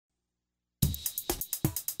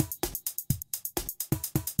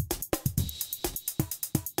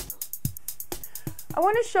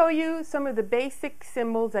want to show you some of the basic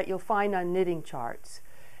symbols that you'll find on knitting charts,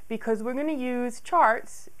 because we're going to use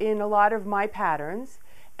charts in a lot of my patterns,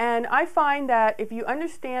 and I find that if you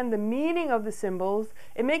understand the meaning of the symbols,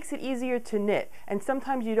 it makes it easier to knit, and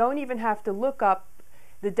sometimes you don't even have to look up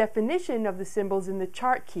the definition of the symbols in the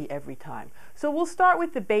chart key every time. So we'll start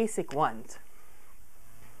with the basic ones.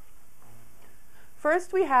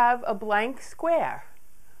 First we have a blank square,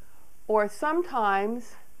 or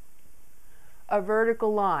sometimes a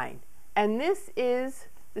vertical line, and this is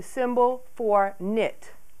the symbol for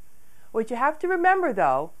knit. What you have to remember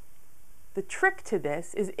though, the trick to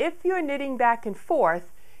this is if you're knitting back and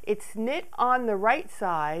forth, it's knit on the right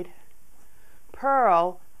side,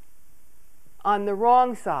 purl on the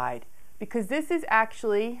wrong side, because this is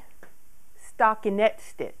actually stockinette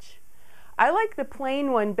stitch. I like the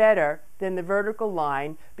plain one better than the vertical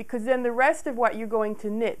line, because then the rest of what you're going to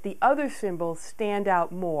knit, the other symbols stand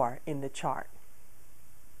out more in the chart.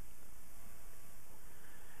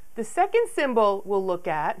 The second symbol we'll look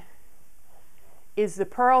at is the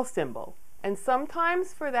purl symbol, and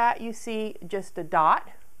sometimes for that you see just a dot,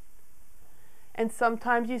 and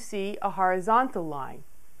sometimes you see a horizontal line.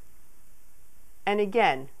 And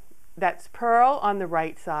again, that's purl on the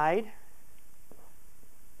right side,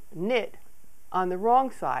 knit on the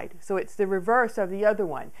wrong side, so it's the reverse of the other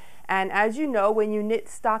one. And as you know, when you knit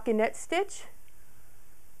stockinette stitch,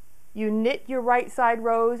 you knit your right side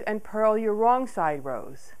rows and purl your wrong side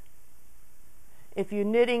rows. If you're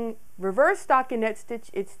knitting reverse stockinette stitch,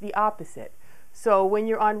 it's the opposite. So when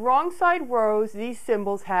you're on wrong side rows, these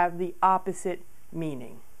symbols have the opposite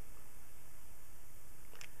meaning.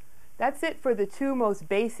 That's it for the two most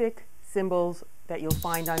basic symbols that you'll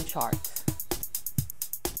find on charts.